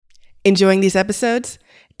Enjoying these episodes?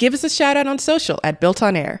 Give us a shout out on social at Built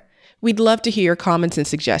On Air. We'd love to hear your comments and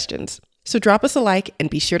suggestions. So drop us a like and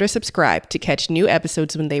be sure to subscribe to catch new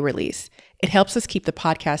episodes when they release. It helps us keep the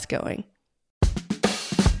podcast going.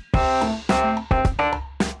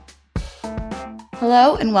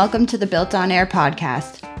 Hello and welcome to the Built On Air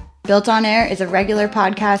podcast. Built On Air is a regular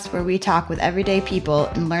podcast where we talk with everyday people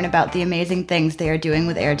and learn about the amazing things they are doing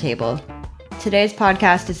with Airtable. Today's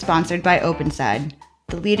podcast is sponsored by OpenSide,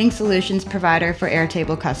 the leading solutions provider for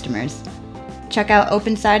Airtable customers. Check out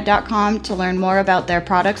openside.com to learn more about their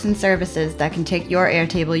products and services that can take your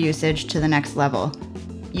Airtable usage to the next level.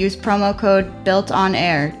 Use promo code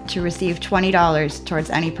BUILTONAIR to receive $20 towards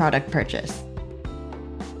any product purchase.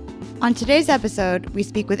 On today's episode, we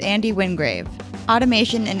speak with Andy Wingrave,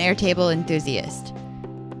 automation and Airtable enthusiast.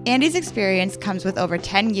 Andy's experience comes with over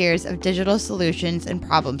 10 years of digital solutions and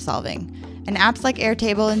problem solving, and apps like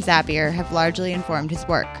Airtable and Zapier have largely informed his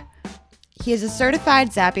work. He is a certified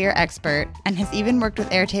Zapier expert and has even worked with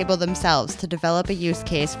Airtable themselves to develop a use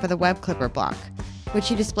case for the web clipper block, which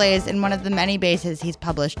he displays in one of the many bases he's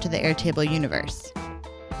published to the Airtable universe.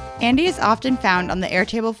 Andy is often found on the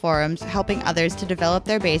Airtable forums helping others to develop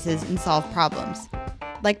their bases and solve problems.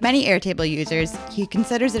 Like many Airtable users, he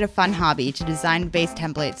considers it a fun hobby to design base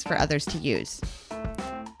templates for others to use.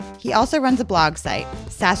 He also runs a blog site,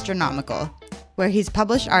 Sastronomical, where he's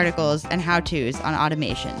published articles and how-tos on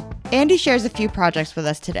automation. Andy shares a few projects with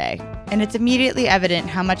us today, and it's immediately evident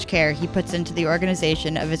how much care he puts into the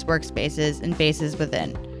organization of his workspaces and bases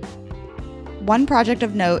within. One project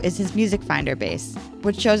of note is his Music Finder base,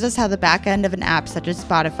 which shows us how the back end of an app such as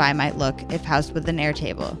Spotify might look if housed within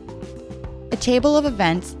Airtable. A table of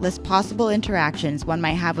events lists possible interactions one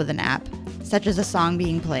might have with an app, such as a song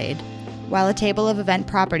being played, while a table of event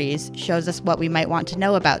properties shows us what we might want to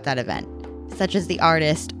know about that event, such as the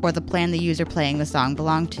artist or the plan the user playing the song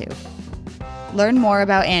belonged to. Learn more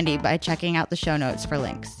about Andy by checking out the show notes for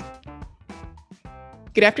links.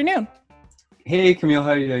 Good afternoon. Hey, Camille,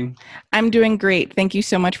 how are you doing? I'm doing great. Thank you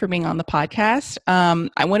so much for being on the podcast.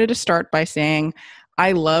 I wanted to start by saying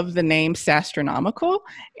I love the name Sastronomical,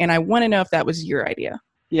 and I want to know if that was your idea.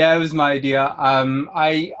 Yeah, it was my idea.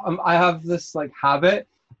 I have this habit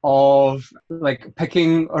of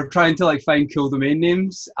picking or trying to find cool domain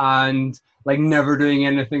names and never doing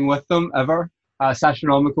anything with them ever.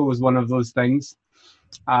 Sastronomical was one of those things,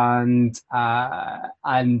 and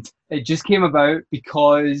it just came about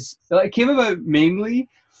because mainly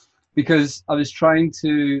because I was trying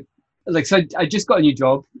to I just got a new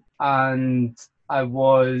job and I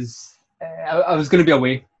was going to be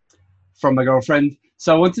away from my girlfriend,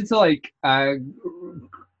 so I wanted to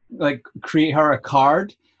create her a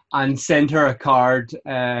card and send her a card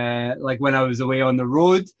when I was away on the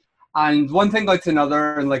road. And one thing led to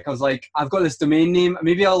another, and I was like, I've got this domain name,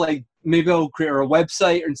 maybe I'll create her a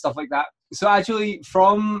website and stuff like that. So actually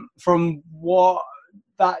from what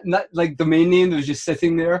that domain name that was just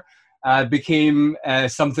sitting there became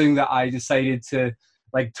something that I decided to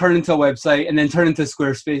turn into a website and then turn into a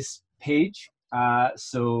Squarespace page.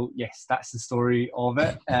 So yes, that's the story of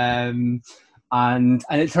it. And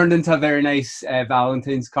it turned into a very nice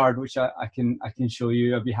Valentine's card, which I can show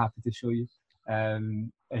you. I'd be happy to show you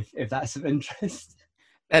if that's of interest.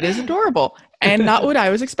 That is adorable and not what I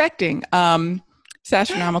was expecting.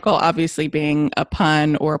 Sastronomical obviously being a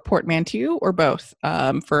pun or a portmanteau or both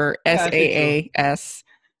for SaaS,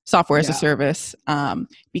 software as a service,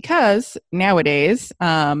 because nowadays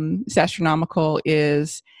Sastronomical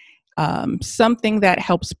is something that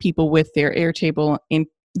helps people with their Airtable in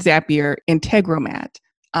Zapier Integromat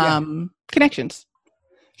connections.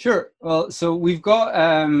 Sure. Well, so we've got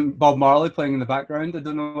Bob Marley playing in the background. I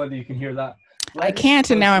don't know whether you can hear that. I can't,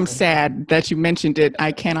 and now I'm sad that you mentioned it.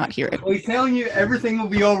 I cannot hear it. Well, he's telling you everything will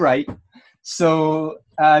be all right, so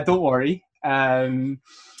don't worry. So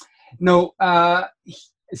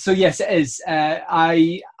yes, it is.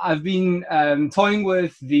 I've been toying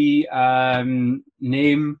with the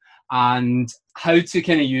name and how to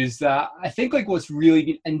kind of use that. I think what's really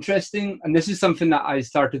been interesting, and this is something that I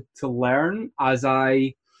started to learn as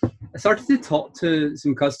I started to talk to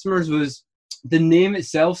some customers, was the name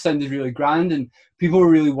itself sounded really grand, and people were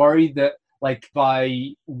really worried that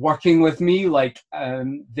by working with me,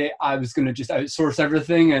 I was going to just outsource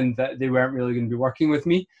everything and that they weren't really going to be working with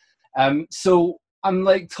me. So I'm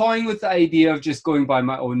toying with the idea of just going by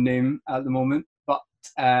my own name at the moment.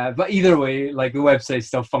 But either way, the website's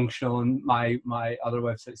still functional and my other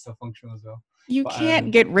website's still functional as well. You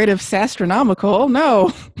can't get rid of Sastronomical,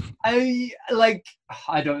 no. I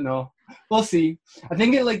don't know. We'll see. I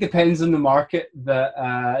think it depends on the market that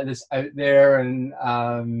that's out there, and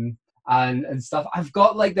and stuff. I've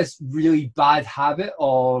got like this really bad habit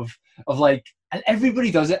of like, and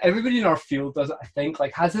everybody does it. Everybody in our field does it. I think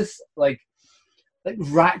like has this like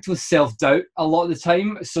racked with self-doubt a lot of the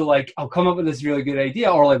time. So like I'll come up with this really good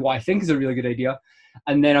idea, or like what I think is a really good idea,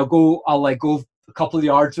 and then I'll go a couple of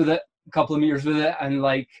yards with it, a couple of meters with it, and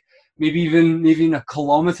like maybe even a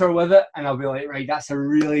kilometer with it, and I'll be like, right, that's a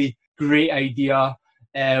really great idea.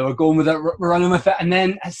 We're going with it, we're running with it, and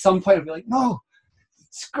then at some point I'll be like, no,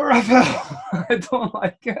 scrap it. I don't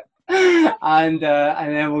like it. And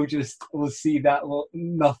then we'll see that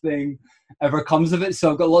nothing ever comes of it.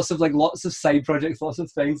 So I've got lots of side projects, lots of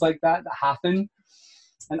things like that happen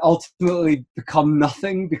and ultimately become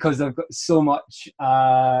nothing because I've got so much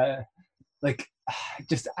I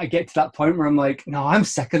get to that point where I'm like, no, I'm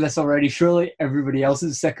sick of this already. Surely everybody else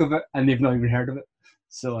is sick of it and they've not even heard of it.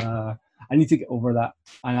 So I need to get over that,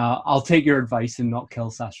 and I'll take your advice and not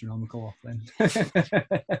kill Sastronomical off then.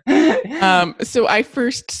 So I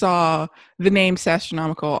first saw the name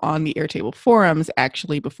Sastronomical on the Airtable forums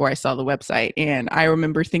actually before I saw the website, and I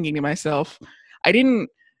remember thinking to myself,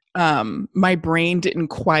 my brain didn't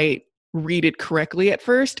quite read it correctly at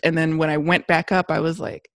first, and then when I went back up, I was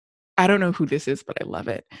like, I don't know who this is, but I love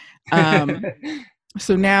it.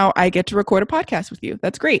 So now I get to record a podcast with you.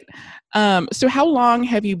 That's great. So how long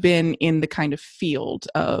have you been in the kind of field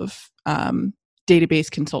of database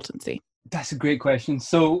consultancy? That's a great question.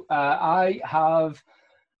 So I have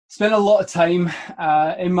spent a lot of time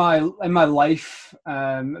in my life,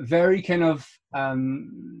 very kind of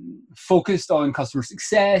focused on customer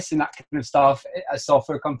success and that kind of stuff at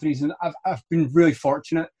software companies, and I've been really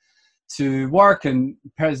fortunate to work and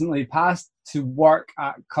presently past to work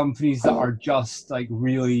at companies that are just like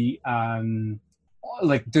really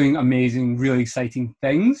like doing amazing, really exciting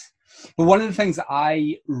things. But one of the things that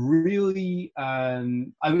I really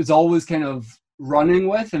I was always kind of running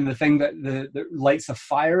with, and the thing that lights a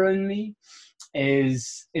fire in me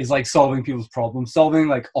is like solving people's problems, solving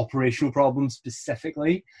like operational problems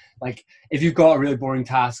specifically. Like if you've got a really boring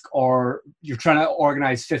task, or you're trying to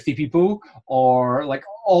organize 50 people, or like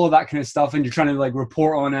all of that kind of stuff, and you're trying to like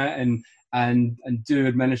report on it and do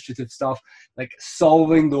administrative stuff, like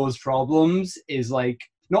solving those problems is like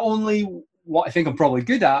not only what I think I'm probably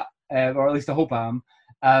good at, or at least I hope I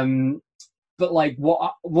am, but like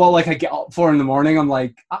what like I get up for in the morning. I'm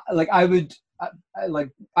like I would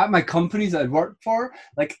like at my companies that I'd worked for,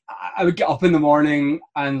 like I would get up in the morning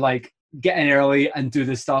and like get in early and do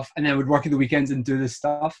this stuff, and then I would work at the weekends and do this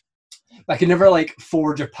stuff. But I could never like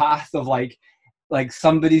forge a path of like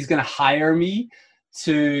somebody's gonna hire me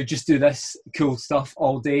to just do this cool stuff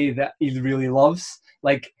all day that he really loves.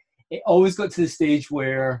 Like it always got to the stage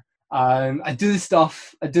where I do the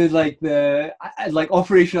stuff, I do like I like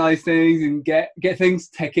operationalize things and get things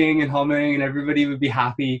ticking and humming, and everybody would be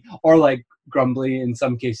happy, or like grumbly in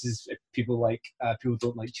some cases if people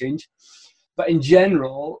don't like change. But in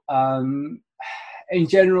general, I've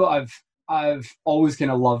always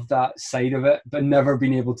kind of loved that side of it, but never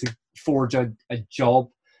been able to forge a job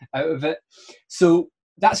out of it. So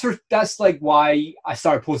that's like why I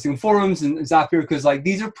started posting on forums and Zapier, because like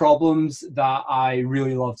these are problems that I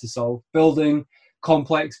really love to solve, building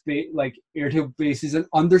complex like Airtable bases and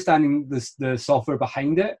understanding the software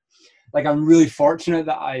behind it. Like I'm really fortunate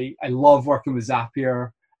that I love working with Zapier,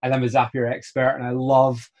 and I'm a Zapier expert, and I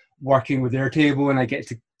love working with Airtable, and I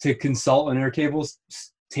get to consult on Airtable's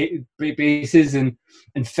bases and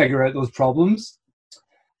figure out those problems.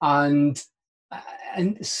 And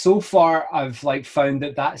so far I've like found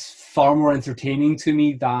that that's far more entertaining to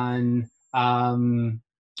me than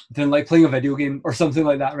like playing a video game or something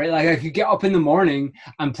like that, right? Like I could get up in the morning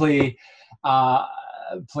and play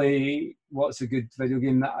what's a good video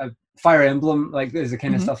game that Fire Emblem, like is the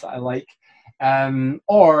kind of stuff that I like,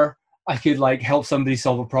 or I could like help somebody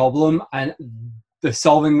solve a problem, and the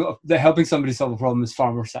helping somebody solve a problem is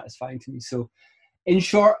far more satisfying to me. So in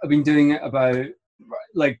short, I've been doing it about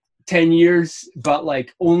like 10 years, but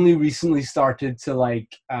like only recently started to like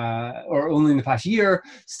or only in the past year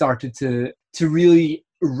started to really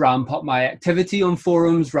ramp up my activity on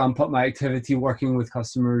forums, ramp up my activity working with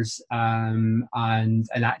customers, and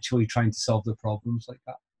actually trying to solve the problems like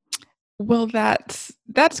that. Well,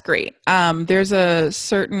 that's great. There's a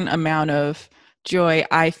certain amount of joy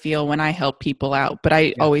I feel when I help people out, but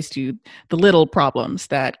I always do the little problems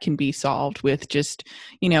that can be solved with just,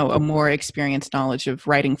 a more experienced knowledge of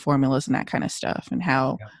writing formulas and that kind of stuff, and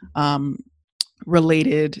how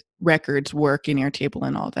related records work in Airtable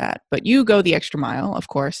and all that. But you go the extra mile, of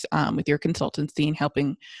course, with your consultancy and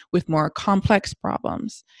helping with more complex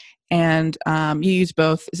problems. And you use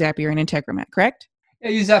both Zapier and Integromat, correct? I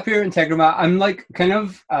use Zapier, Integromat. I'm like kind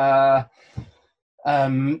of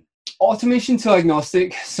automation to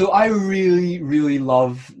agnostic. So I really, really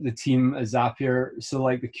love the team at Zapier. So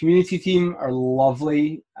like the community team are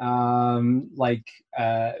lovely,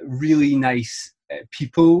 really nice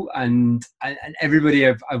people, and everybody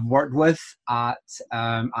I've worked with at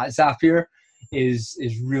Zapier is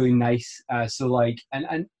really nice. So like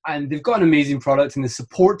and they've got an amazing product, and the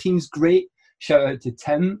support team's great. Shout out to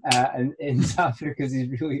Tim and in Zapier because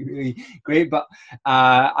he's really, really great. But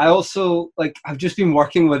I also I've just been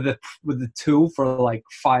working with the tool for like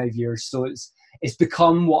 5 years, so it's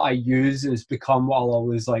become what I use, and it's become what I'll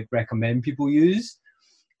always like recommend people use.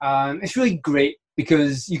 It's really great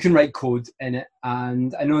because you can write code in it,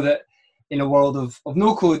 and I know that in a world of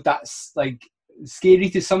no code, that's like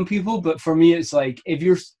scary to some people, but for me, it's like if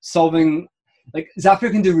you're solving. Like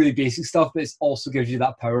Zapier can do really basic stuff, but it also gives you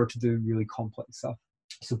that power to do really complex stuff.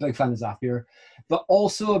 So big fan of Zapier. But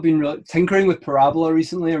also I've been really tinkering with Parabola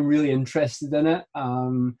recently. I'm really interested in it.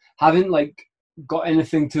 Haven't like got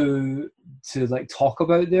anything to like talk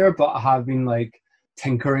about there, but I have been like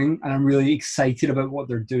tinkering, and I'm really excited about what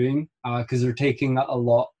they're doing because they're taking that a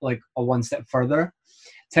one step further.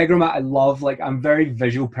 Integromat I love. Like I'm a very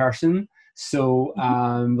visual person, so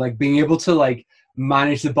like being able to like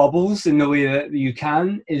manage the bubbles in the way that you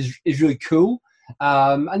can is really cool.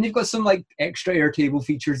 And they've got some like extra Airtable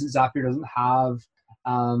features that Zapier doesn't have,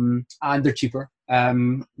 and they're cheaper.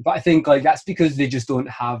 But I think like that's because they just don't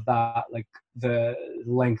have that like the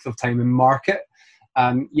length of time in market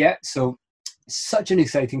yet. So such an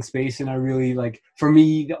exciting space, and I really like, for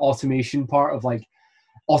me, the automation part of like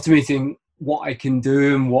automating what I can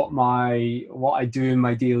do and what I do in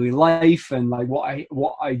my daily life, and like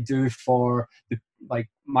what I do for the like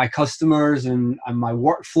my customers and my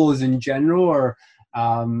workflows in general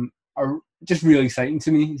are just really exciting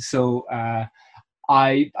to me. So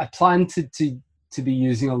I plan to be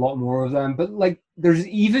using a lot more of them. But like there's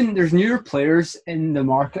newer players in the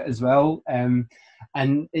market as well, and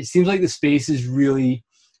it seems like the space is really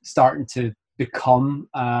starting to become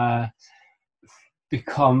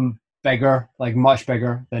bigger, like much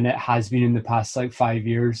bigger than it has been in the past like 5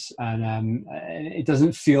 years. And it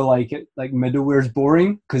doesn't feel like it like middleware is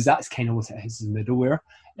boring, because that's kind of what it is middleware.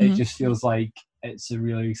 It just feels like it's a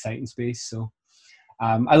really exciting space. So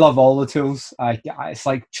I love all the tools. It's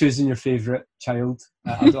like choosing your favorite child.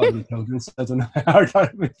 I don't have any children, so I don't know how hard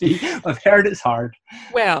that would be. I've heard it's hard.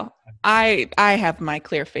 Well, I have my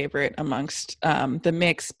clear favorite amongst the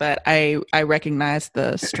mix, but I recognize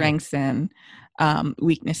the strengths and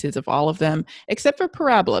weaknesses of all of them, except for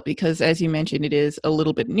Parabola, because as you mentioned, it is a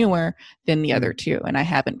little bit newer than the other two, and I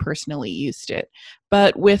haven't personally used it.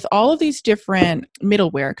 But with all of these different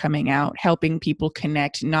middleware coming out, helping people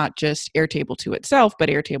connect not just Airtable to itself, but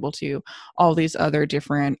Airtable to all these other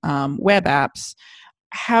different web apps,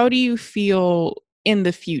 how do you feel in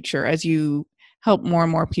the future as you help more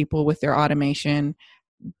and more people with their automation?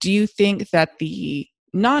 Do you think that the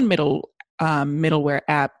non-middleware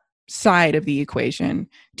app side of the equation,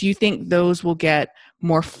 do you think those will get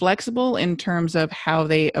more flexible in terms of how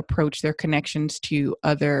they approach their connections to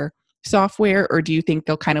other software, or do you think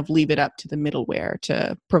they'll kind of leave it up to the middleware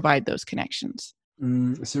to provide those connections?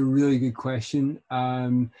 It's a really good question.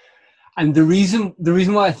 And the reason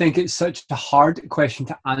why I think it's such a hard question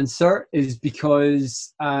to answer is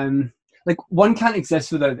because like one can't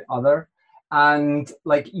exist without the other. And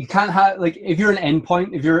like you can't have, like, if you're an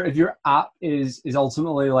endpoint, if your app is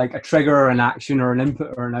ultimately like a trigger or an action or an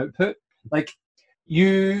input or an output, like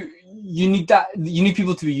you need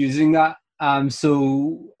people to be using that.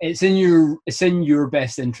 So it's in your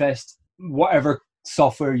best interest, whatever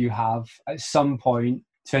software you have, at some point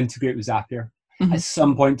to integrate with Zapier, at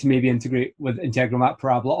some point to maybe integrate with Integromat,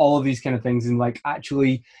 Parabola, all of these kind of things, and like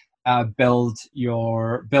actually build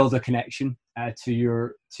a connection to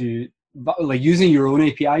like using your own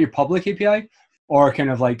API, your public API, or kind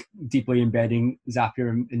of like deeply embedding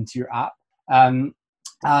Zapier into your app.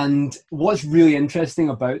 And what's really interesting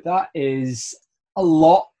about that is a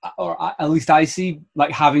lot, or at least I see,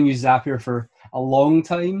 like having used Zapier for a long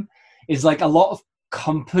time, is like a lot of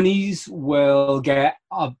companies will get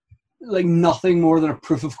like nothing more than a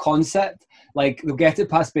proof of concept. Like they'll get it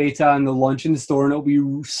past beta and they'll launch in the store and it'll be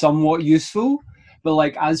somewhat useful. But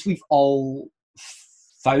like, as we've all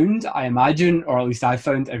found, I imagine, or at least I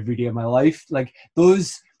found every day of my life, like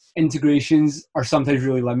those integrations are sometimes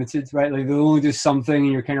really limited, right? Like they'll only do something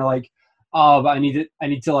and you're kind of like, oh, but I need to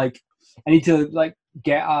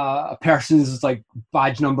get a person's like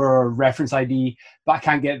badge number or reference ID, but I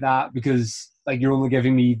can't get that because like you're only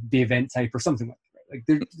giving me the event type or something like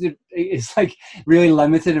that. Like it's like really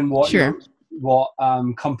limited in what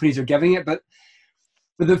companies are giving it. But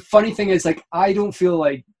the funny thing is, like, I don't feel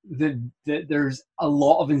like that there's a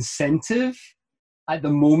lot of incentive at the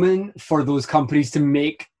moment for those companies to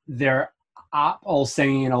make their app all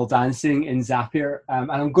singing and all dancing in Zapier.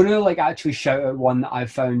 And I'm going to like actually shout out one that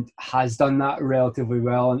I've found has done that relatively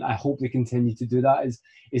well, and I hope they continue to do that,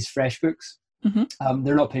 is FreshBooks. Mm-hmm.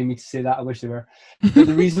 They're not paying me to say that. I wish they were. But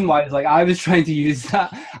the reason why is, like, I was trying to use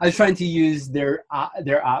their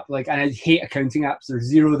app, like, and I hate accounting apps.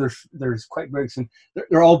 There's Xero, there's QuickBooks, and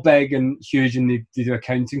they're all big and huge, and they do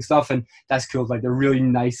accounting stuff, and that's cool. Like, they're really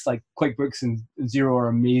nice. Like, QuickBooks and Xero are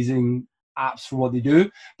amazing apps for what they do.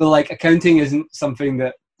 But like, accounting isn't something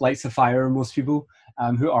that lights a fire in most people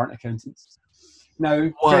who aren't accountants. Now,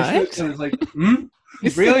 FreshBooks, I was like,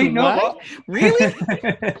 really? No, what? Really?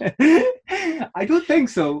 I don't think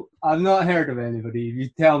so. I've not heard of anybody. If you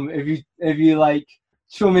tell me, if you like,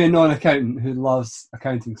 show me a non-accountant who loves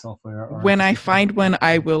accounting software. When I find one,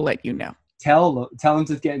 I will let you know. Tell them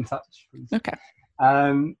to get in touch, please. Okay.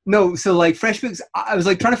 No, so like FreshBooks, I was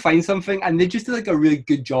like trying to find something, and they just did like a really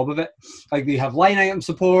good job of it. Like, they have line item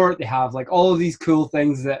support, they have like all of these cool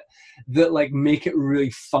things that like make it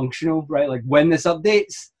really functional, right? Like, when this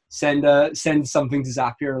updates, send something to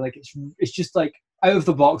Zapier. Like, it's just like out of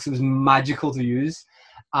the box. It was magical to use,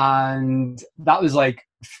 and that was like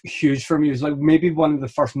huge for me. It was like maybe one of the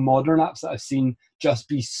first modern apps that I've seen just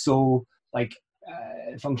be so like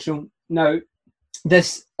functional. Now,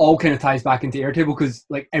 this all kind of ties back into Airtable, because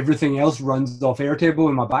like everything else runs off Airtable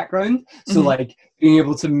in my background. So like being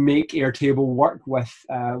able to make Airtable work with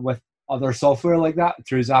other software like that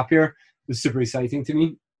through Zapier was super exciting to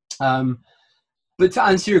me. But to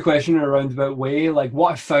answer your question in a roundabout way, like,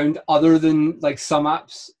 what I found, other than like some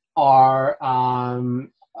apps, are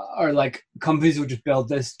like companies will just build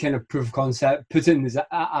this kind of proof of concept, put it in the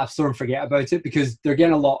app store and forget about it, because they're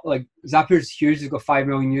getting a lot. Like, Zapier's huge; they've got 5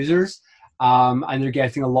 million users. And they're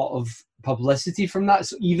getting a lot of publicity from that.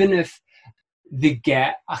 So even if they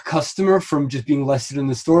get a customer from just being listed in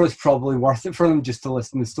the store, it's probably worth it for them just to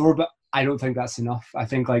list in the store. But I don't think that's enough. I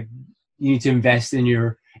think like you need to invest in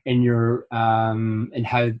in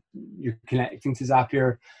how you're connecting to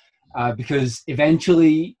Zapier, because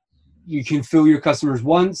eventually you can fool your customers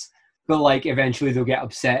once, but like eventually they'll get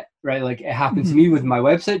upset, right? Like, it happened to me with my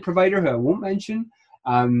website provider, who I won't mention.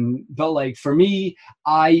 But like, for me,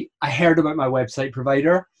 I heard about my website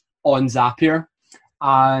provider on Zapier,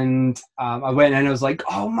 and I went in and I was like,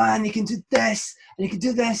 oh man, you can do this and you can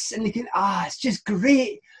do this and you can, it's just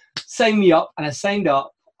great. Sign me up. And I signed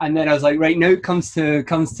up, and then I was like, right, now it comes to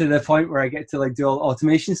the point where I get to like do all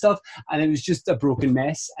automation stuff, and it was just a broken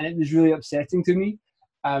mess, and it was really upsetting to me.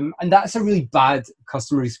 And that's a really bad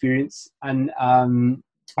customer experience. And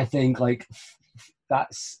I think like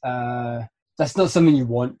that's not something you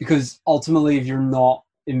want, because ultimately, if you're not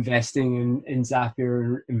investing in Zapier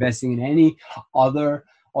or investing in any other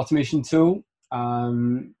automation tool,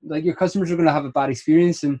 like, your customers are going to have a bad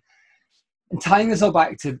experience. And tying this all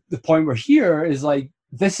back to the point we're here is like,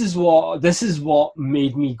 this is what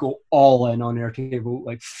made me go all in on Airtable,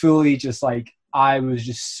 like fully, just like, I was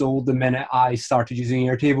just sold the minute I started using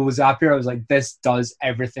Airtable with Zapier. I was like, this does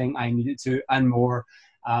everything I need it to and more.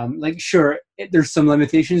 Like, sure, there's some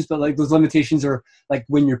limitations, but like, those limitations are like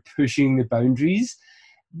when you're pushing the boundaries.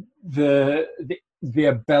 The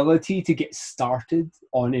ability to get started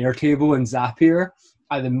on Airtable and Zapier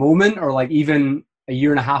at the moment, or like even a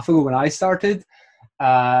year and a half ago when I started,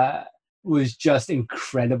 was just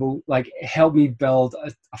incredible. Like, it helped me build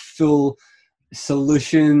a full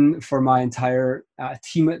solution for my entire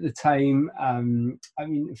team at the time. I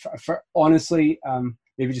mean, for honestly,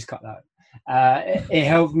 maybe just cut that. It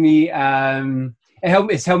helped me.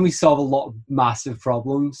 It's helped me solve a lot of massive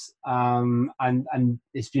problems, and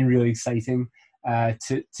it's been really exciting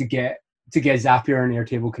to get Zapier and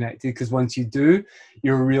Airtable connected, because once you do,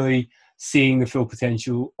 you're really seeing the full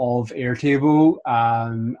potential of Airtable,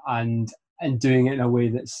 and doing it in a way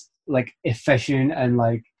that's like efficient and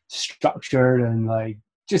like structured, and like,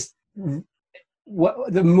 just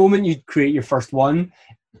what the moment you create your first one,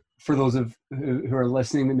 for those of who are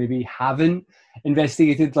listening that maybe haven't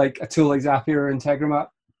investigated like a tool like Zapier or Integromat,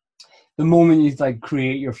 the moment you like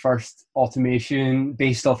create your first automation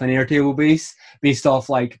based off an Airtable base, based off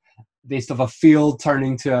a field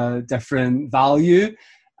turning to a different value,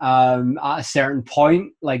 at a certain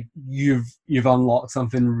point, like, you've unlocked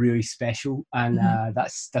something really special, and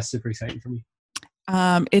that's super exciting for me.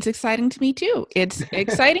 It's exciting to me too. It's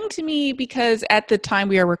exciting to me because at the time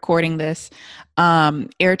we are recording this,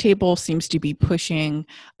 Airtable seems to be pushing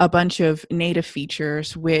a bunch of native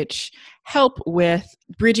features which help with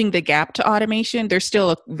bridging the gap to automation. There's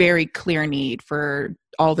still a very clear need for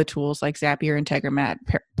all the tools like Zapier, Integromat,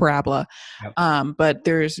 Parabola, Yep. but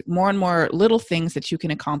there's more and more little things that you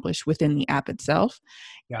can accomplish within the app itself.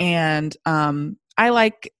 Yep. And I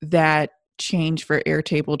like that change for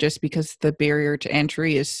Airtable just because the barrier to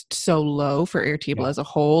entry is so low for Airtable as a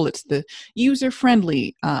whole. It's the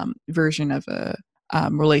user-friendly version of a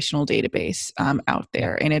relational database out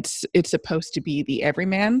there, and it's supposed to be the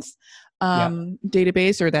everyman's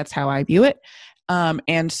database, or that's how I view it.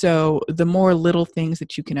 And so the more little things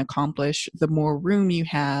that you can accomplish, the more room you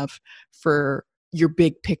have for your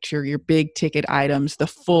big picture, your big ticket items, the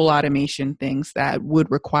full automation things that would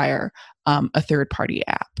require a third-party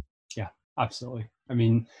app. Absolutely. I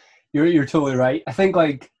mean, you're totally right. I think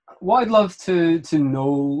like what I'd love to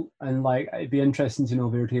know, and like it'd be interesting to know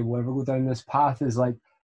if Airtable will ever go down this path, is like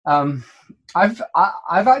I've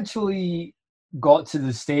actually got to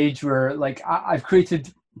the stage where like I've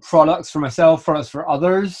created products for myself, products for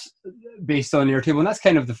others based on Airtable, and that's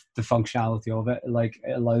kind of the functionality of it. Like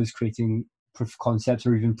it allows creating proof of concepts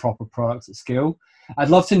or even proper products at scale. I'd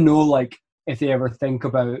love to know like if they ever think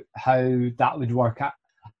about how that would work at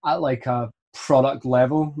like a product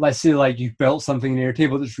level. Let's say like you've built something in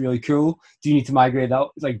Airtable that's really cool. Do you need to migrate that?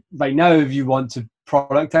 Like right now, if you want to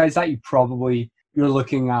productize that, you're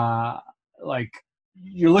looking at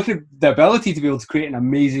the ability to be able to create an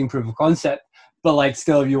amazing proof of concept. But like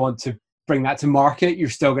still, if you want to bring that to market, you're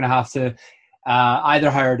still going to have to either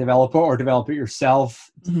hire a developer or develop it yourself,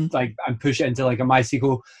 like and push it into like a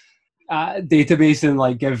MySQL database and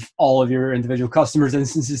like give all of your individual customers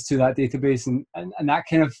instances to that database and that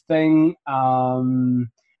kind of thing,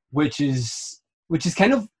 which is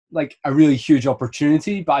kind of like a really huge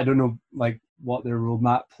opportunity, but I don't know like what their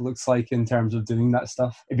roadmap looks like in terms of doing that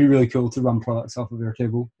stuff. It'd be really cool to run products off of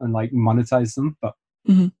Airtable and like monetize them, but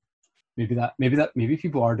maybe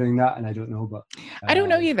people are doing that and I don't know, but I don't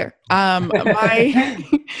know either.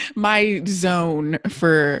 My zone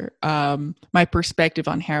for my perspective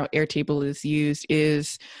on how Airtable is used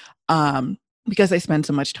is because I spend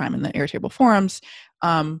so much time in the Airtable forums,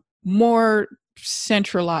 more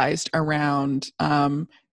centralized around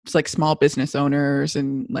it's like small business owners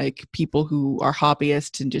and like people who are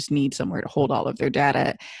hobbyists and just need somewhere to hold all of their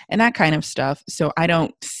data and that kind of stuff. So I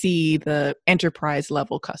don't see the enterprise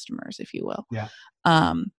level customers, if you will. Yeah.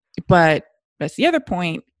 But that's the other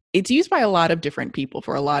point. It's used by a lot of different people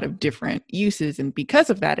for a lot of different uses. And because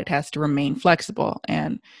of that, it has to remain flexible.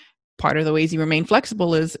 And part of the ways you remain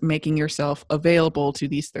flexible is making yourself available to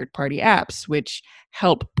these third-party apps, which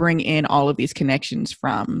help bring in all of these connections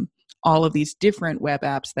from all of these different web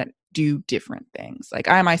apps that do different things. Like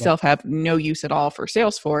I myself have no use at all for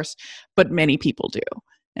Salesforce, but many people do.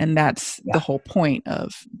 And that's the whole point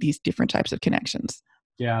of these different types of connections.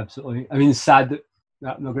 Yeah, absolutely. I mean, it's sad that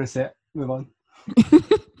I'm not going to say it. Move on.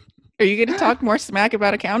 Are you going to talk more smack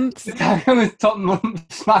about accountants? I'm going to talk more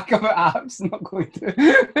smack about apps. I'm not going to.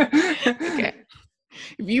 Okay.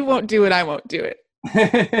 If you won't do it, I won't do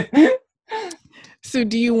it. So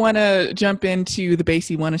do you want to jump into the base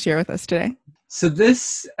you want to share with us today? So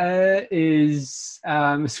this is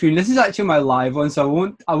a screen. This is actually my live one, so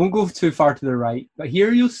I won't go too far to the right. But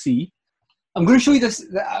here you'll see, I'm going to show you this.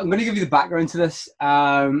 I'm going to give you the background to this.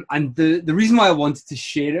 And the reason why I wanted to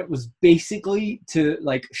share it was basically to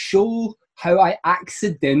like show how I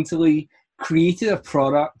accidentally created a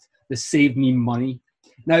product that saved me money.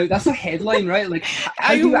 Now, that's a headline, right? Like,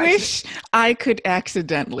 I wish I could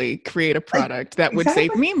accidentally create a product that would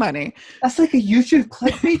save me money. That's like a YouTube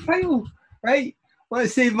clickbait title, right? Want to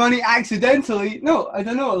save money accidentally? No, I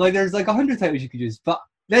don't know. Like, there's like 100 titles you could use, but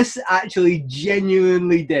this actually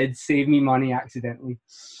genuinely did save me money accidentally.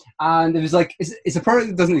 And it was like, it's a product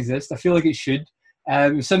that doesn't exist. I feel like it should.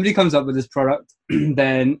 If somebody comes up with this product,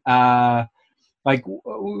 then like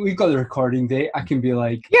we've got the recording date. I can be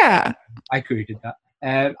like, yeah, I created that.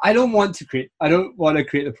 I don't want to create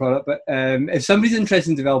the product, but if somebody's interested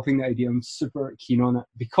in developing the idea, I'm super keen on it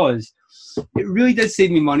because it really did save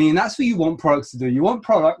me money, and that's what you want products to do. You want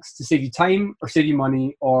products to save you time or save you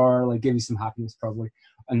money or like give you some happiness probably,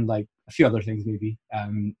 and like a few other things maybe.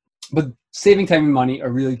 But saving time and money are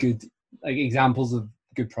really good like examples of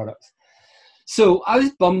good products. So I was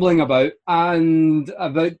bumbling about, and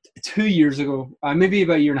about 2 years ago, maybe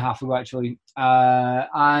about a year and a half ago actually,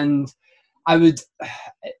 and I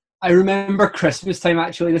remember Christmas time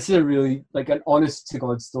actually. This is a really like an honest to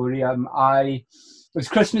God story. It was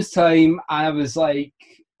Christmas time and I was like,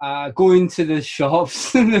 going to the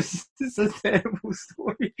shops. This is a terrible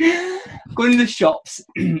story. Going to the shops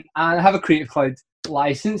and I have a Creative Cloud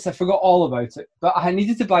license. I forgot all about it, but I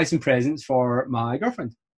needed to buy some presents for my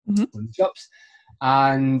girlfriend in the shops.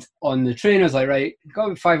 And on the train, I was like, right,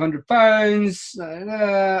 got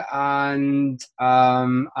 £500, and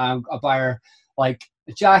I'll buy her like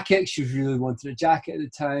a jacket. She really wanted a jacket at the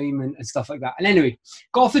time and stuff like that. And anyway,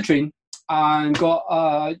 got off the train and got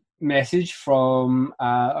a message from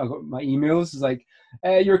I got my emails. It's like,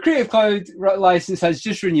 your Creative Cloud license has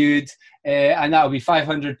just renewed, and that'll be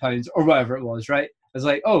 £500 or whatever it was, right? I was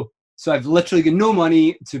like, oh, so I've literally got no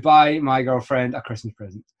money to buy my girlfriend a Christmas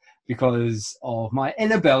present because of my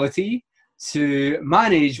inability to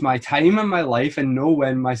manage my time and my life and know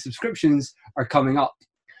when my subscriptions are coming up.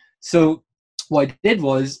 So what I did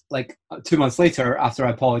was, like 2 months later, after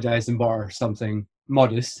I apologized and bought her something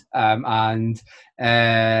modest and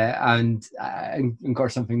got her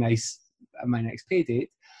something nice at my next pay date,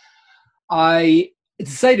 I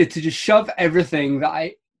decided to just shove everything that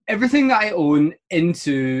I own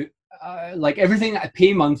into like everything that I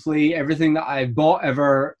pay monthly, everything that I bought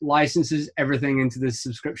ever, licenses, everything into this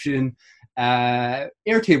subscription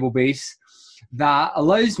Airtable base that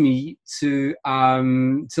allows me to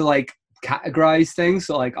like categorize things.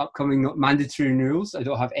 So like upcoming mandatory renewals, I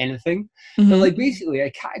don't have anything, but like basically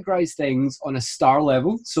I categorize things on a star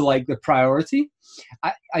level. So like the priority,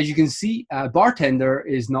 as you can see, Bartender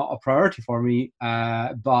is not a priority for me,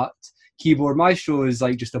 but Keyboard Maestro is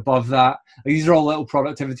like just above that. Like, these are all little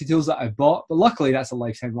productivity tools that I've bought, but luckily that's a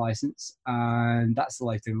lifetime license, and that's the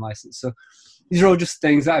lifetime license. So these are all just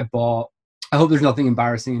things that I bought. I hope there's nothing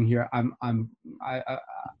embarrassing in here. I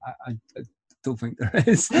don't think there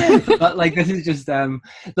is. But like this is just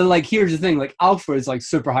but like here's the thing, like Alpha is like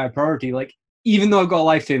super high priority. Like even though I've got a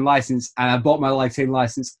lifetime license and I bought my lifetime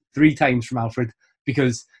license 3 times from Alfred,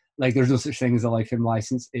 because like there's no such thing as a lifetime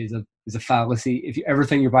license, is a fallacy. If you ever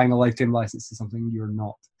think you're buying a lifetime license to something, you're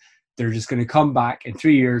not. They're just going to come back in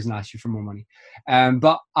 3 years and ask you for more money.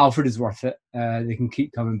 But Alfred is worth it. They can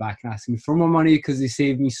keep coming back and asking me for more money because they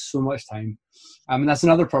save me so much time. And that's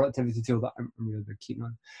another productivity tool that I'm really keen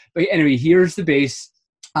on. But anyway, here's the base.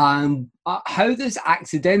 How this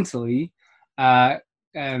accidentally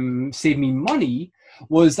saved me money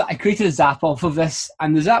was that I created a Zap off of this,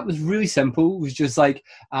 and the Zap was really simple. It was just like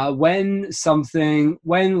when like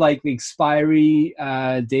the expiry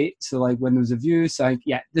date, so like when there was a view, so like,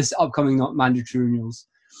 yeah, this upcoming not mandatory renewals.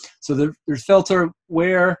 So there's filter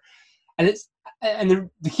where, and the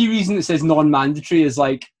key reason it says non-mandatory is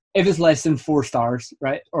like if it's less than 4 stars,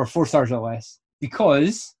 right, or 4 stars or less,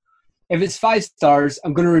 because if it's 5 stars,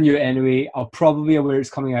 I'm going to renew it anyway. I'll probably be aware it's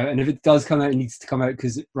coming out. And if it does come out, it needs to come out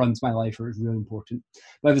because it runs my life or it's really important.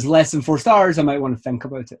 But if it's less than 4 stars, I might want to think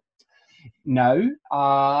about it. Now,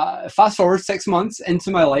 fast forward 6 months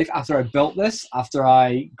into my life after I built this, after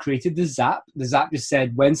I created the Zap just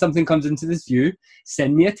said, when something comes into this view,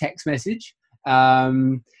 send me a text message.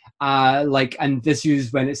 And this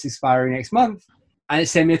is when it's expiring next month. And it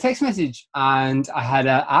sent me a text message. And I had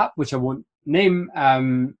an app, which I won't name,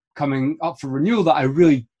 coming up for renewal that I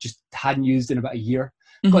really just hadn't used in about a year.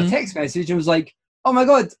 Got a text message and was like, oh my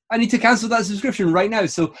God, I need to cancel that subscription right now.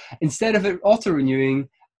 So instead of it auto-renewing,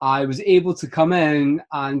 I was able to come in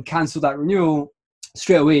and cancel that renewal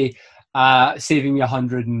straight away, saving me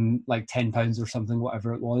 £110 or something,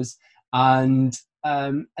 whatever it was. And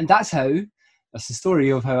that's the story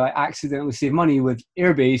of how I accidentally saved money with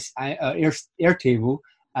Airbase, Airtable,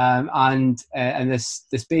 and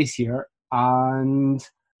this base here. And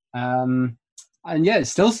yeah, it's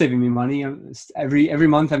still saving me money. Every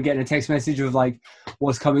month I'm getting a text message of like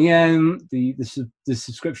what's coming in, the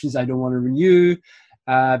subscriptions I don't want to renew,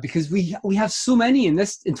 because we have so many in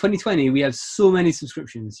 2020. We have so many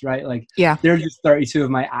subscriptions, right? Like, yeah, they're just 32 of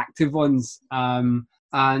my active ones. And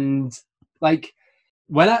like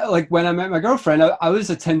when I met my girlfriend, I was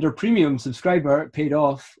a Tinder Premium subscriber. It paid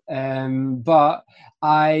off, but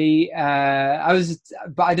I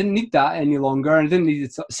didn't need that any longer, and I didn't need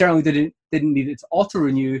it. Certainly didn't need it to auto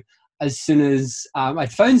renew as soon as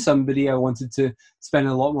I'd found somebody I wanted to spend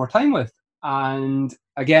a lot more time with. And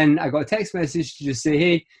again, I got a text message to just say,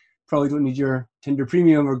 hey, probably don't need your Tinder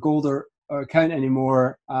Premium or Gold or account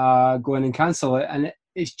anymore. Go in and cancel it, and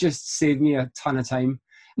it's just saved me a ton of time.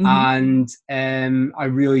 And I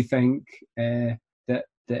really think that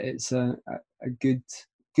it's a good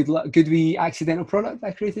wee accidental product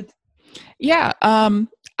I created. Yeah,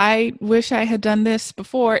 I wish I had done this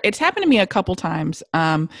before. It's happened to me a couple times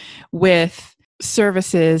with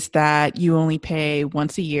services that you only pay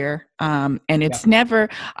once a year, and it's never.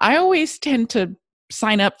 I always tend to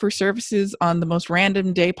sign up for services on the most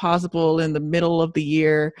random day possible in the middle of the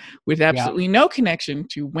year with absolutely no connection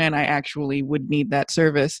to when I actually would need that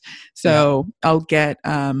service. So I'll get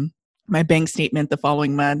my bank statement the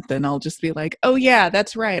following month and I'll just be like, oh yeah,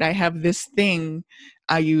 that's right. I have this thing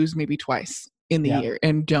I use maybe twice in the year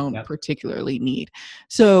and don't particularly need.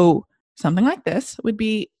 So something like this would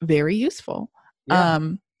be very useful.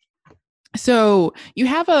 So you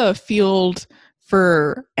have a field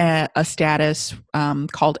for a status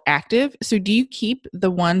called active. So do you keep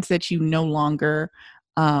the ones that you no longer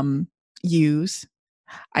use?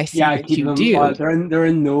 I see. I keep them. Do. They're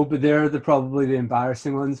in no, but they're probably the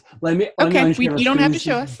embarrassing ones. Let me you don't have to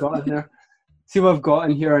show us. Got in there. See what I've got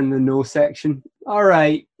in here in the no section. All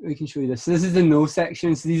right, we can show you this. So this is the no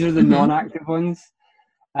section. So these are the non-active ones.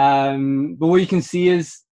 But what you can see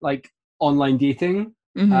is like online dating,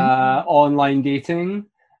 online dating.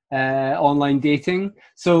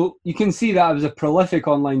 So you can see that I was a prolific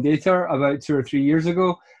online dater about 2 or 3 years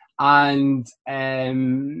ago, and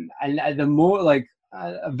at the more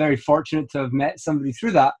I'm very fortunate to have met somebody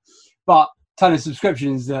through that. But ton of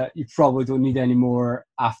subscriptions that you probably don't need anymore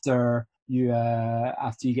after you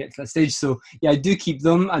get to that stage. So I do keep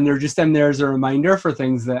them, and they're just in there as a reminder for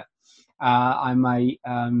things that I might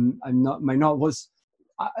not was.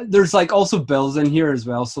 There's like also bills in here as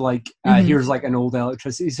well. So here's like an old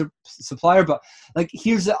electricity supplier, but like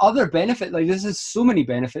here's the other benefit. Like this is so many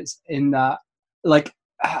benefits in that. Like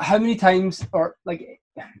how many times or like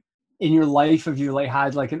in your life have you like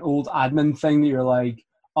had like an old admin thing that you're like,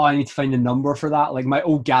 oh, I need to find a number for that. Like my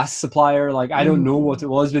old gas supplier, like I don't know what it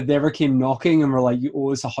was, but they ever came knocking and were like, you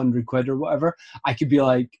owe us £100 or whatever. I could be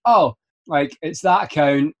like, oh, like it's that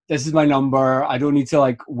account. This is my number. I don't need to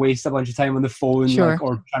like waste a bunch of time on the phone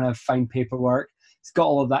or trying to find paperwork. It's got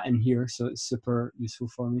all of that in here, so it's super useful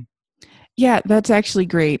for me. Yeah, that's actually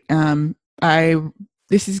great.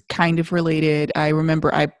 This is kind of related. I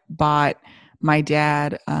remember I bought my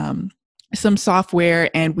dad some software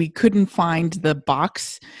and we couldn't find the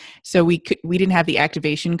box, so we didn't have the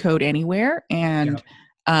activation code anywhere, and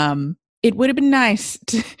it would have been nice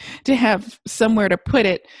to have somewhere to put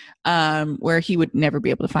it where he would never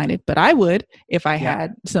be able to find it, but I would if I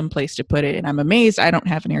had some place to put it. And I'm amazed I don't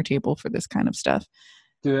have an Airtable for this kind of stuff.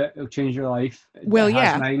 Do it; it'll change your life. Well,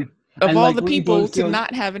 of all the people to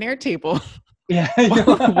not have an Airtable. Yeah.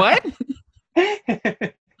 What?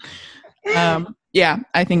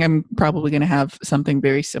 I think I'm probably going to have something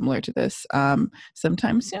very similar to this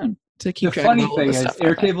sometime soon to keep track of all the stuff. The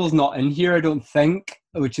funny thing is Airtable's not in here, I don't think,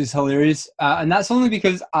 which is hilarious. And that's only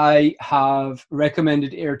because I have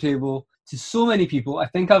recommended Airtable to so many people. I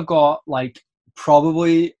think I've got like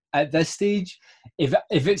probably at this stage, if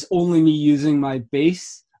it's only me using my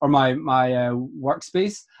base or my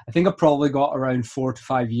workspace, I think I've probably got around 4 to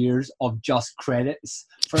 5 years of just credits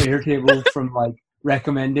for Airtable from like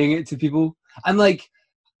recommending it to people. And like,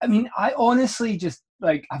 I mean, I honestly just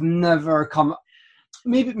like, I've never come,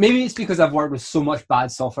 maybe it's because I've worked with so much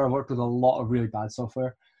bad software. I've worked with a lot of really bad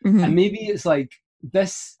software. And maybe it's like,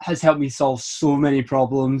 this has helped me solve so many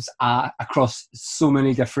problems across so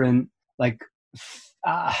many different like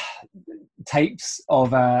types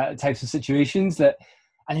of situations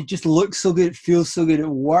and it just looks so good. It feels so good. It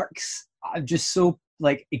works. I'm just so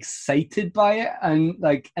like excited by it, and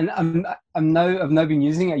I've now been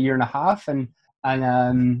using it a year and a half, and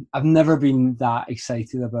I've never been that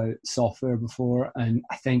excited about software before, and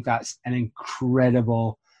I think that's an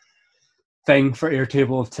incredible thing for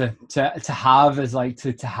Airtable to have, is like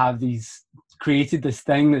to have these created this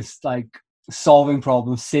thing that's like solving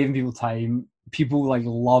problems, saving people time. People like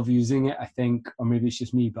love using it, I think, or maybe it's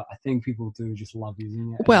just me, but I think people do just love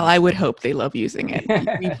using it. Well, I would hope they love using it.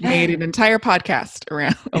 We've made an entire podcast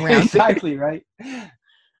around exactly right.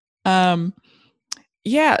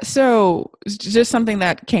 So just something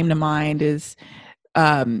that came to mind is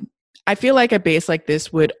I feel like a base like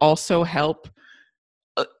this would also help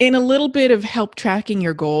in a little bit of help tracking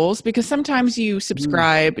your goals, because sometimes you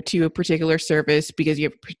subscribe to a particular service because you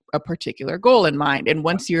have a particular goal in mind, and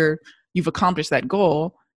once you've accomplished that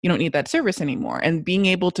goal, you don't need that service anymore. And being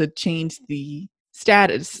able to change the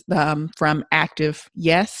status from active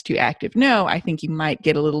yes to active no, I think you might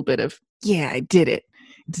get a little bit of, I did it.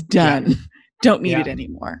 It's done. Yeah. Don't need it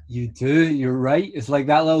anymore. You do. You're right. It's like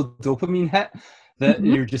that little dopamine hit that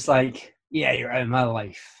you're just like, you're out of my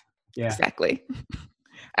life. Yeah, exactly.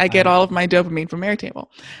 I get all of my dopamine from Airtable.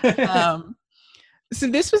 So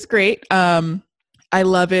this was great. I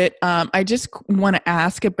love it. I just want to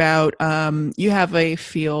ask about, you have a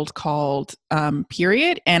field called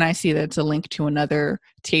period, and I see that it's a link to another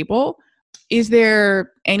table. Is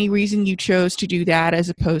there any reason you chose to do that as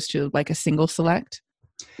opposed to like a single select?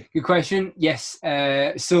 Good question. Yes.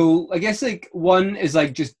 So I guess like one is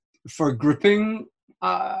like just for grouping,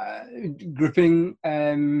 grouping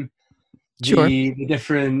Sure. the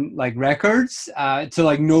different like records to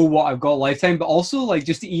like know what I've got lifetime, but also like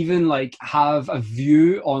just to even like have a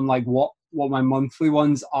view on like what my monthly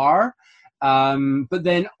ones are. But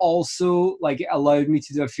then also like it allowed me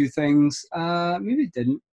to do a few things. Maybe it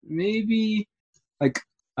didn't. Maybe like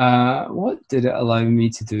what did it allow me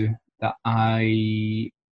to do that I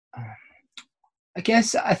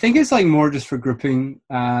guess I think it's like more just for grouping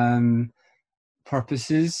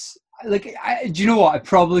purposes. Like, do you know what? I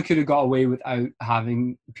probably could have got away without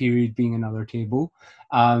having period being another table,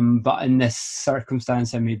 but in this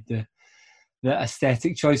circumstance, I made the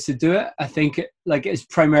aesthetic choice to do it. I think it's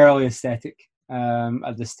primarily aesthetic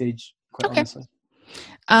at this stage, quite honestly.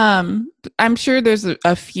 I'm sure there's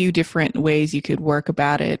a few different ways you could work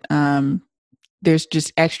about it. There's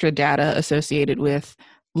just extra data associated with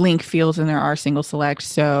link fields and there are single select.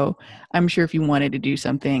 So I'm sure if you wanted to do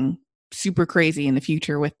something super crazy in the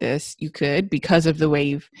future with this, you could, because of the way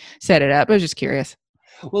you've set it up. I was just curious.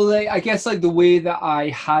 Well, like, I guess like the way that I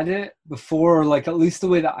had it before, like at least the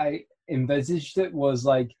way that I envisaged it was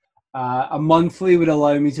like a monthly would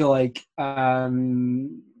allow me to like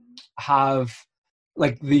have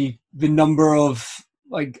like the number of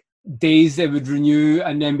like days that would renew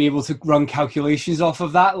and then be able to run calculations off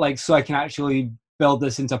of that, like so I can actually build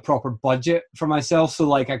this into a proper budget for myself, so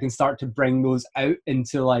like I can start to bring those out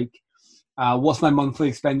into like what's my monthly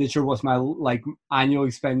expenditure, what's my like annual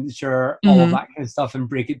expenditure, all of that kind of stuff, and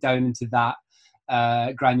break it down into that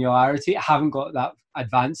granularity. I haven't got that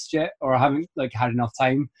advanced yet, or I haven't like had enough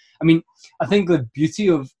time. I mean, I think the beauty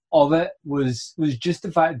of it was just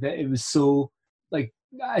the fact that it was so like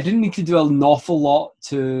I didn't need to do an awful lot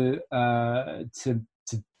to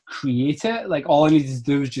create it. Like all I needed to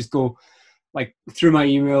do was just go like through my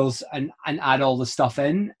emails and add all the stuff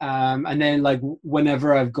in, and then like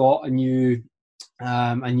whenever I've got a new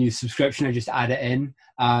subscription, I just add it in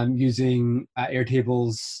using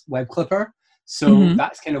Airtable's web clipper. So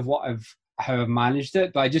that's kind of how I've managed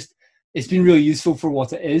it. But it's been really useful for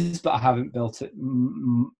what it is, but I haven't built it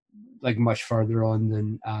like much further on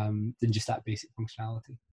than just that basic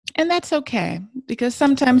functionality. And that's okay, because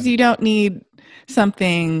sometimes you don't need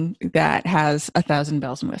something that has 1,000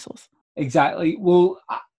 bells and whistles. Exactly. Well,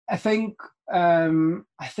 I think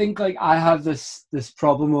like I have this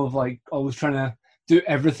problem of like always trying to do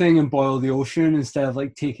everything and boil the ocean instead of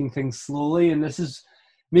like taking things slowly. And this is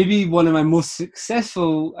maybe one of my most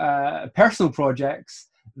successful personal projects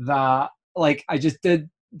that like I just did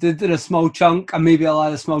a small chunk, and maybe I'll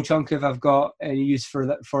add a small chunk if I've got any use for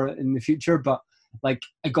it in the future. But like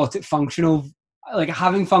I got it functional. Like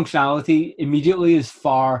having functionality immediately is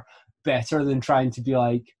far better than trying to be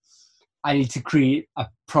like, I need to create a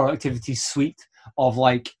productivity suite of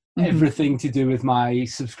like everything to do with my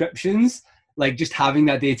subscriptions. Like just having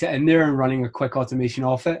that data in there and running a quick automation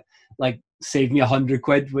off it, like saved me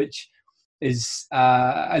 £100, which is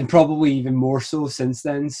and probably even more so since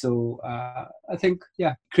then. So I think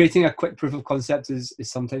creating a quick proof of concept is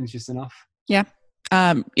sometimes just enough. Yeah,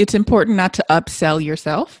 it's important not to upsell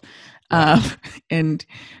yourself and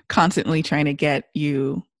constantly trying to get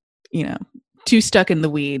you know, too stuck in the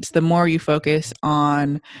weeds. The more you focus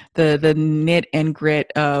on the nit and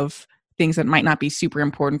grit of things that might not be super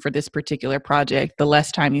important for this particular project, the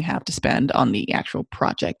less time you have to spend on the actual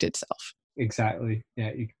project itself. Exactly.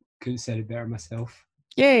 Yeah, you couldn't have said it better myself.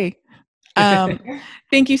 Yay.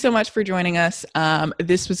 Thank you so much for joining us.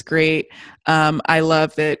 This was great. I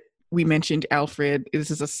love that we mentioned Alfred.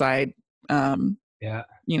 This is a side side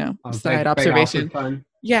observation.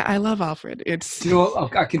 Yeah, I love Alfred. It's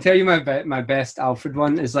I can tell you my best Alfred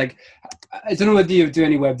one is like, I don't know whether you do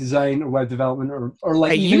any web design or web development or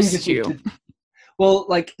like I used to. Well,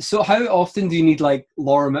 like, so how often do you need like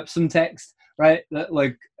lorem ipsum text, right? That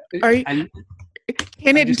like, can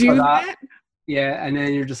it do that? Yeah, and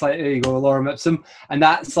then you're just like, there you go, lorem ipsum, and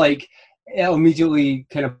that's like it'll immediately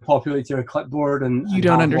kind of populate your clipboard and you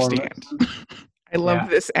don't understand. I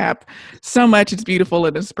love this app so much. It's beautiful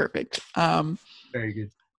and it's perfect. Very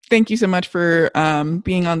good. Thank you so much for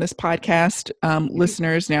being on this podcast.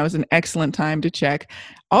 Listeners, now is an excellent time to check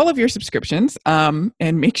all of your subscriptions and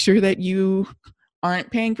make sure that you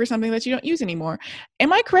aren't paying for something that you don't use anymore.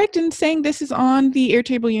 Am I correct in saying this is on the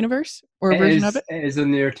Airtable universe or a version of it? It is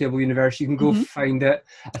on the Airtable universe. You can go find it.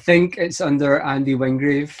 I think it's under Andy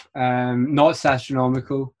Wingrave, not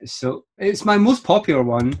Astronomical. So it's my most popular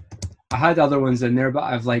one. I had other ones in there, but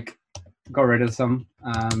I've like got rid of some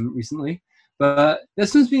recently. But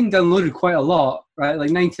this one's been downloaded quite a lot, right?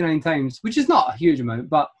 Like 99 times, which is not a huge amount,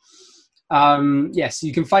 but yes,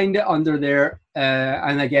 you can find it under there.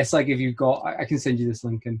 And I guess like if you've got, I can send you this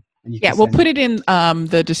link and you can we'll put it in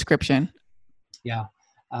the description. Yeah.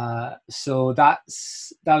 So that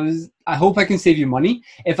was, I hope I can save you money.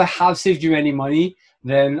 If I have saved you any money,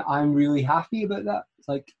 then I'm really happy about that.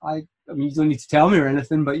 Like, I mean, you don't need to tell me or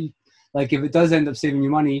anything, but like if it does end up saving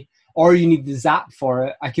you money or you need the Zap for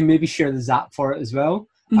it, I can maybe share the Zap for it as well.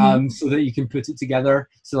 So that you can put it together.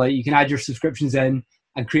 So like you can add your subscriptions in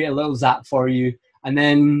and create a little Zap for you. And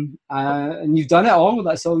then, and you've done it all.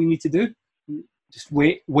 That's all you need to do. Just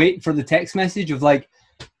wait for the text message of like,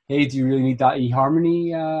 hey, do you really need that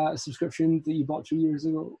eHarmony subscription that you bought 2 years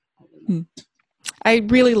ago? I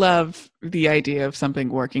really love the idea of something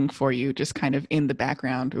working for you just kind of in the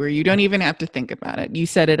background where you don't even have to think about it. You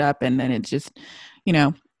set it up and then it's just,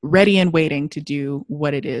 ready and waiting to do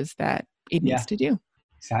what it is that it needs to do.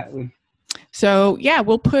 Exactly. So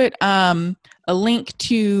we'll put a link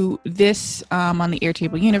to this on the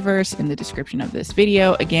Airtable universe in the description of this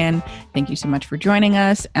video. Again, thank you so much for joining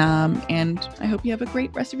us. And I hope you have a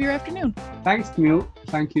great rest of your afternoon. Thanks, Camille.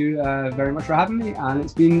 Thank you very much for having me. And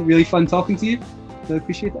it's been really fun talking to you. So I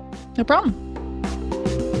appreciate it. No problem.